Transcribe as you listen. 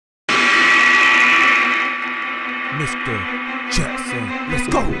Mr. Jackson. Let's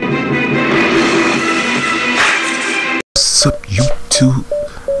go. What's up, YouTube?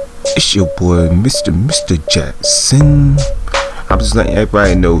 It's your boy, Mr. Jackson. I'm just letting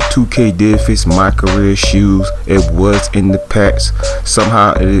everybody know 2K did fix my career shoes. It was in the packs.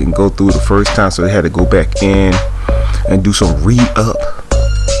 Somehow it didn't go through the first time, so they had to go back in and do some re-up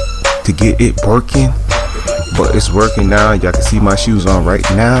to get it working. But it's working now. Y'all can see my shoes on right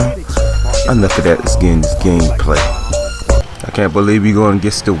now. Enough of that. Let's get in this gameplay. I can't believe we going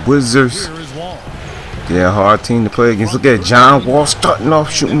against the Wizards. Yeah, hard team to play against. Look at John Wall starting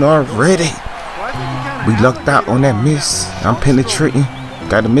off shooting already. We lucked out on that miss. I'm penetrating.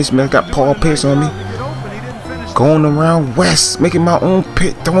 Got a mismatch. Got Paul Pierce on me. Going around West, making my own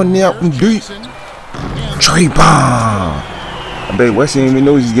pick, throwing it out from deep. Trey bomb. I bet West didn't even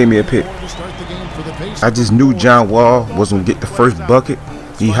know he gave me a pick. I just knew John Wall was gonna get the first bucket.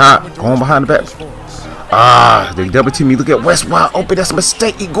 He hot, going behind the back. Ah, they double team me. Look at West wide open. That's a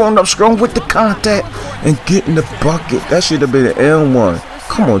mistake. He going up strong with the contact and getting the bucket. That should have been an L1.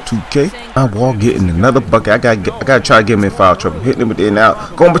 Come on, 2K. John Wall getting another bucket. I gotta try to get him in foul trouble. Hitting him with the in and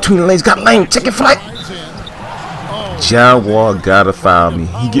out. Going between the lanes. Got lane. Taking flight. John Wall gotta foul me.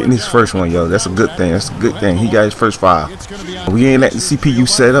 He getting his first one, yo. That's a good thing. That's a good thing. He got his first foul. We ain't letting the CPU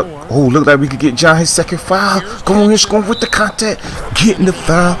set up. Oh, look like we could get John his second foul. Going in, going with the contact, getting the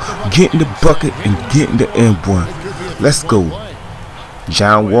foul, getting the bucket, and getting the M1. Let's go.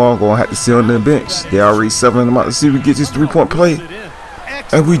 John Wall gonna have to sit on the bench. They already 7 him out. Let's see if we get this 3-point play.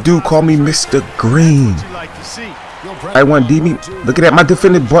 And we do call me Mr. Green. I want DB. Look at that. My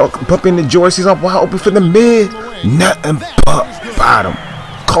defender bumping the George. He's up wide open for the mid. Nothing but bottom.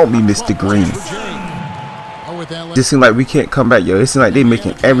 Call me Mr. Green. This seems like we can't come back, yo. It seems like they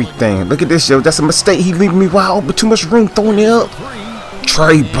making everything. Look at this, yo. That's a mistake. He leaving me wide open. Too much room throwing it up.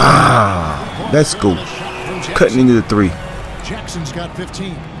 Trey bomb. Let's go. Cutting into the 3.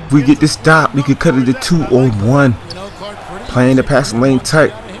 If we get this stop, we could cut it to 2 or 1. Playing the passing lane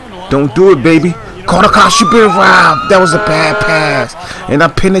tight. Don't do it, baby. Call the cops, you been robbed. That was a bad pass. And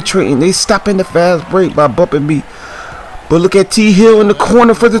I'm penetrating. They stopping the fast break by bumping me. But look at T Hill in the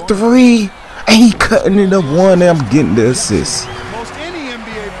corner for the 3. And he cutting in the 1 and I'm getting the assist.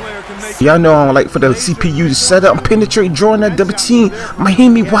 Y'all know I don't like for the CPU to set up and penetrate, drawing that double team.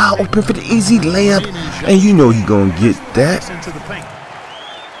 Miami wide open for the easy layup. And you know he gonna get that.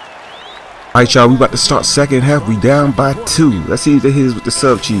 Alright, y'all, we about to start second half. We down by 2. Let's see if they hit us with the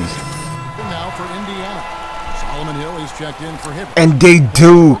sub cheese. And they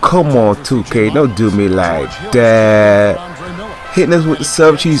do. Come on, 2K. Don't do me like that. Hitting us with the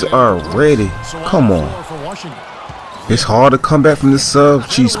sub cheese already. Come on. It's hard to come back from the sub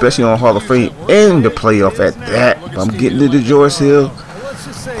cheese, especially on Hall of Fame and the playoff at that. I'm getting to the George Hill.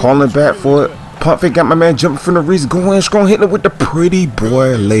 Calling back for it. Pump fake, got my man jumping from the reason. Going strong, hitting it with the pretty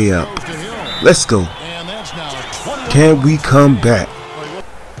boy layup. Let's go. Can we come back?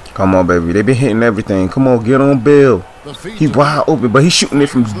 Come on, baby. They been hitting everything. Come on, get on Bill. He wide open, but he's shooting it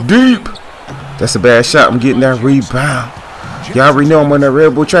from deep. That's a bad shot. I'm getting that rebound. Y'all already know I'm on that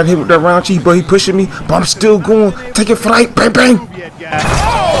Red Bull trying to hit with that round cheese, but he pushing me. But I'm still going. Taking flight. Bang, bang. Drop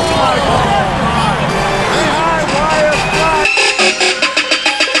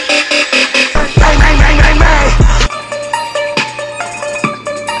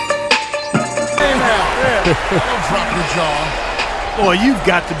your jaw. Boy, you've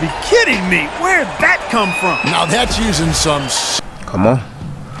got to be kidding me. Where'd that come from? Now that's using some. Come on.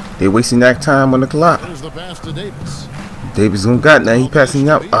 They wasting that time on the clock. There's the pass to Davis. Davis gonna got now. He passing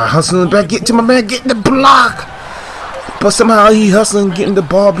out. Hustling back. Get to my man. Getting the block. But somehow he hustling, getting the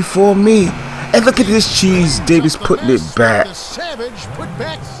ball before me. And look at this cheese. Davis putting it back. The Savage put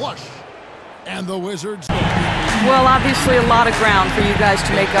back flush. And the Wizards. Well, obviously a lot of ground for you guys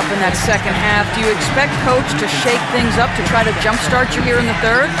to make up in that second half. Do you expect Coach to shake things up to try to jumpstart you here in the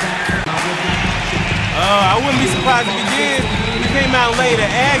third? I wouldn't be surprised if he did. We came out later,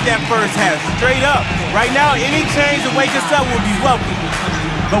 ag that first half, straight up. Right now, any change to wake us up would be welcome.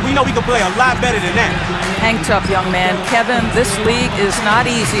 But we know we can play a lot better than that. Hang tough, young man. Kevin, this league is not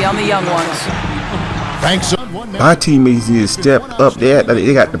easy on the young ones. Thanks. My teammates need to step up.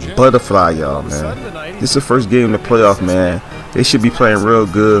 They got the butterfly, y'all, man. This is the first game in the playoff, man. They should be playing real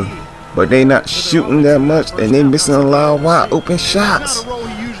good, but they not shooting that much, and they missing a lot of wide open shots.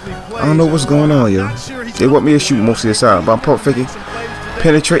 I don't know what's going on, yo. They want me to shoot most of the time, but I'm pump faking,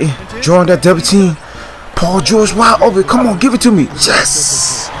 penetrating, drawing that double team. Paul George wide open. Come on, give it to me.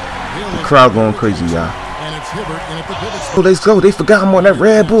 Yes. The crowd going crazy, y'all. Oh, let's go. They forgot I'm on that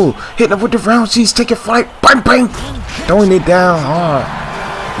Red Bull. Hitting up with the round cheese, taking flight. Bang, bang. Throwing it down hard.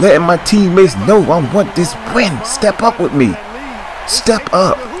 letting my teammates know I want this win. Step up with me. Step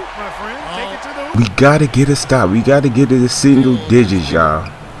up. We gotta get a stop. We gotta get it to single digits, y'all.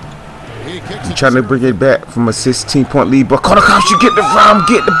 I'm trying to bring it back from a 16-point lead, but call the cops, you get the round,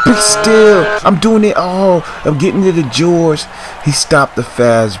 get the big steal. I'm doing it all. I'm getting it to George. He stopped the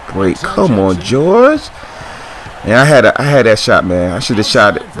fast break. Come on, George. And I had that shot, man. I should have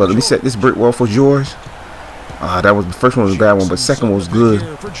shot it, but let me set this brick wall for George. That was the first one was a bad one, but second one was good.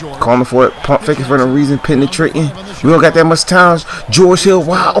 Calling for it, pump faking for no reason, penetrating. We don't got that much time. George Hill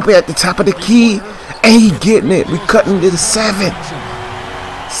wide open at the top of the key, and he getting it. We cutting to the 7.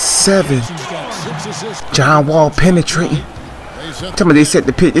 John Wall penetrating. Tell me they set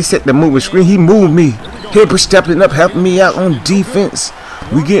the pitch, they set the moving screen. He moved me. Hipper stepping up, helping me out on defense.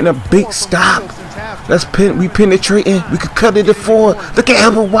 We getting a big stop. We penetrating. We could cut it to 4. Look at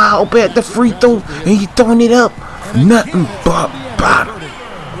Albert Wild open at the free throw, and he throwing it up. Nothing but bottom.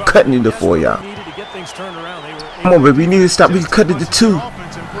 Cutting it to 4, y'all. Come on, baby. We need to stop. We can cut it to 2.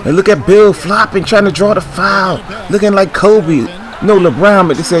 And look at Bill flopping, trying to draw the foul, looking like Kobe. No, LeBron,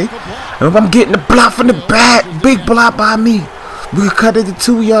 but they say. And I'm getting the block from the back. Big block by me. We can cut it to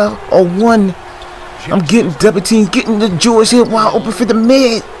 2, y'all, or 1. I'm getting double teams, getting the George Hill wide open for the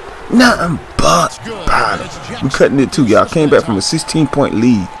mid. Nothing but bottom. We cutting it 2, y'all. Came back from a 16-point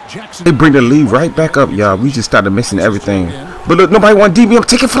lead. They bring the lead right back up, y'all. We just started missing everything. But look, nobody want DB. I'm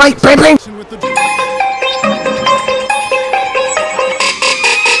taking flight. Bang, bang.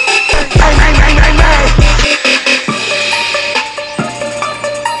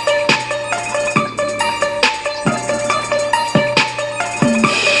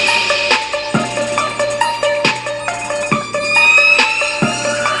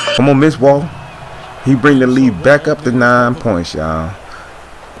 Come on, Miss Wall. He bring the lead back up to 9 points, y'all.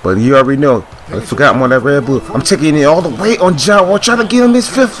 But you already know. I forgot him on that Red Bull. I'm taking it all the way on John Wall, trying to get him his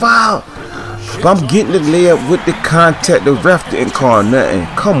 5th foul. But I'm getting the layup with the contact. The ref didn't call nothing.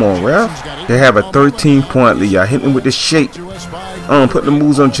 Come on, ref. They have a 13-point lead, y'all. Hitting with the shake. Put the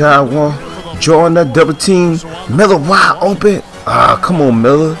moves on John Wall. Drawing that double team. Miller wide open. Come on,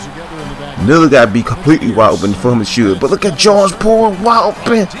 Miller. Miller got to be completely wide open for him to shoot it. But look at George Paul wide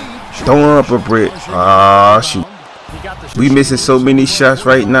open. Throwing up a brick. Shoot. We missing so many shots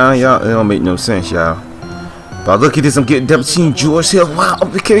right now, y'all. It don't make no sense, y'all. But look at this. I'm getting double team. George Hill wide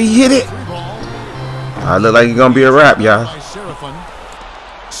open. Can he hit it? Look like it's going to be a wrap, y'all.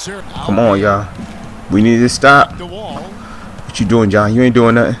 Come on, y'all. We need to stop. What you doing, John? You ain't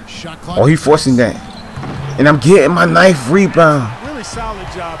doing nothing. Oh, he forcing that. And I'm getting my 9th rebound.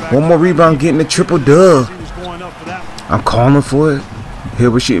 One more rebound, getting the triple dub. I'm calling for it. Here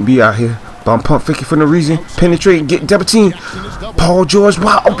we shouldn't be out here. But I'm pump faking for no reason. Penetrating, getting double team. Paul George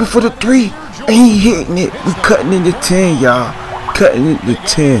wide open for the 3. And he hitting it. We cutting into 10, y'all. Cutting into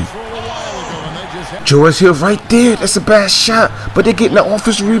 10. George Hill right there. That's a bad shot. But they're getting the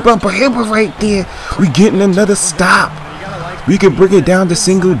offensive rebound. But Hill right there. We getting another stop. We can bring it down to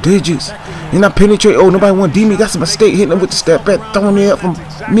single digits. And I penetrate. Oh, nobody want D me. That's a mistake. Hitting him with the step back. Throwing it up from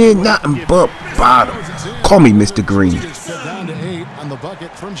mid, nothing but bottom. Call me Mr. Green.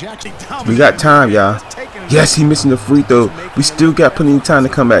 We got time, y'all. Yes, he missing the free throw. We still got plenty of time to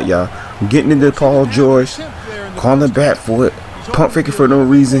come back, y'all. I'm getting into Paul George. Calling back for it. Pump faking for no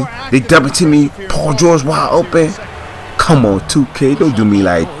reason. They double to me. Paul George wide open. Come on, 2K. Don't do me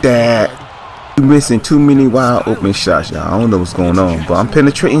like that. You missing too many wide open shots, y'all. I don't know what's going on. But I'm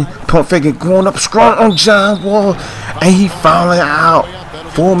penetrating. Pump faking. Going up strong on John Wall. And he fouling out.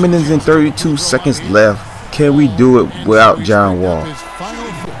 4 minutes and 32 seconds left. Can we do it without John Wall?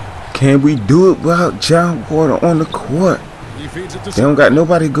 Can we do it without John Wall on the court? They don't got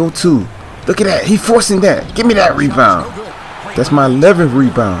nobody to go to. Look at that. He forcing that. Give me that rebound. That's my 11th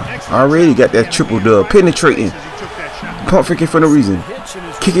rebound. I already got that triple dub. Penetrating. Pump faking for no reason.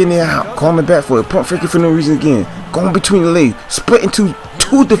 Kicking it out. Calling back for it. Pump faking for no reason again. Going between the legs. Splitting to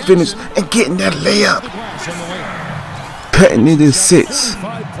 2 defenders and getting that layup. Cutting it to 6.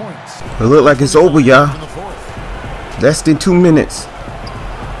 It look like it's over, y'all. Less than 2 minutes.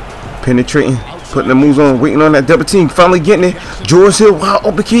 Penetrating. Putting the moves on. Waiting on that double team. Finally getting it. George Hill wide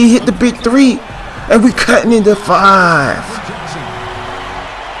open. He hit the big 3. And we cutting into 5.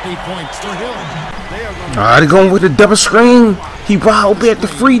 They're going with a double screen. He wide open at the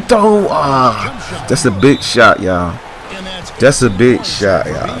free throw. That's a big shot, y'all. That's a big shot,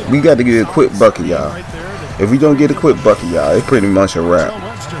 y'all. We got to get a quick bucket, y'all. If we don't get a quick bucket, y'all, it's pretty much a wrap.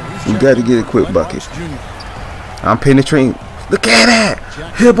 We got to get a quick bucket. I'm penetrating. Look at that.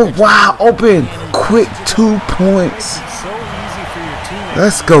 Hibbert wide open. Quick 2 points.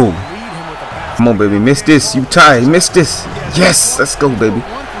 Let's go. Come on, baby. Miss this. You tired. Miss this. Yes. Let's go, baby.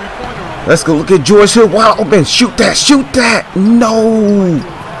 Let's go. Look at George Hill wide open. Shoot that. Shoot that. No.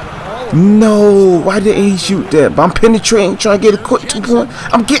 No. Why didn't he shoot that? But I'm penetrating, trying to get a quick 2-point.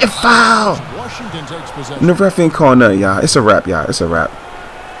 I'm getting fouled. And the ref ain't calling nothing, y'all. It's a wrap, y'all. It's a wrap.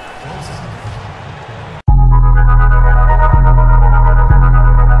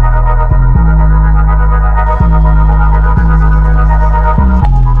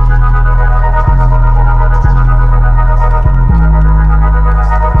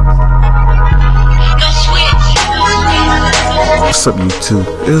 What's up,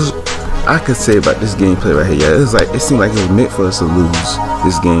 YouTube? I could say about this gameplay right here, yeah. It seemed like it was meant for us to lose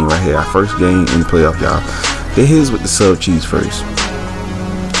this game right here, our first game in the playoff, y'all. Here's with the sub cheese first.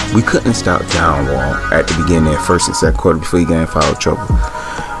 We couldn't stop John Wall at the beginning, first and second quarter, before he got in foul trouble.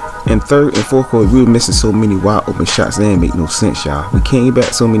 In third and fourth quarter, we were missing so many wide open shots. They didn't make no sense, y'all. We came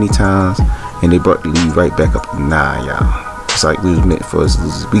back so many times, and they brought the lead right back up to 9, y'all. It's like we was meant for us to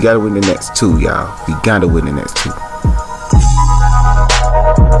lose. We gotta win the next 2, y'all. We gotta win the next 2.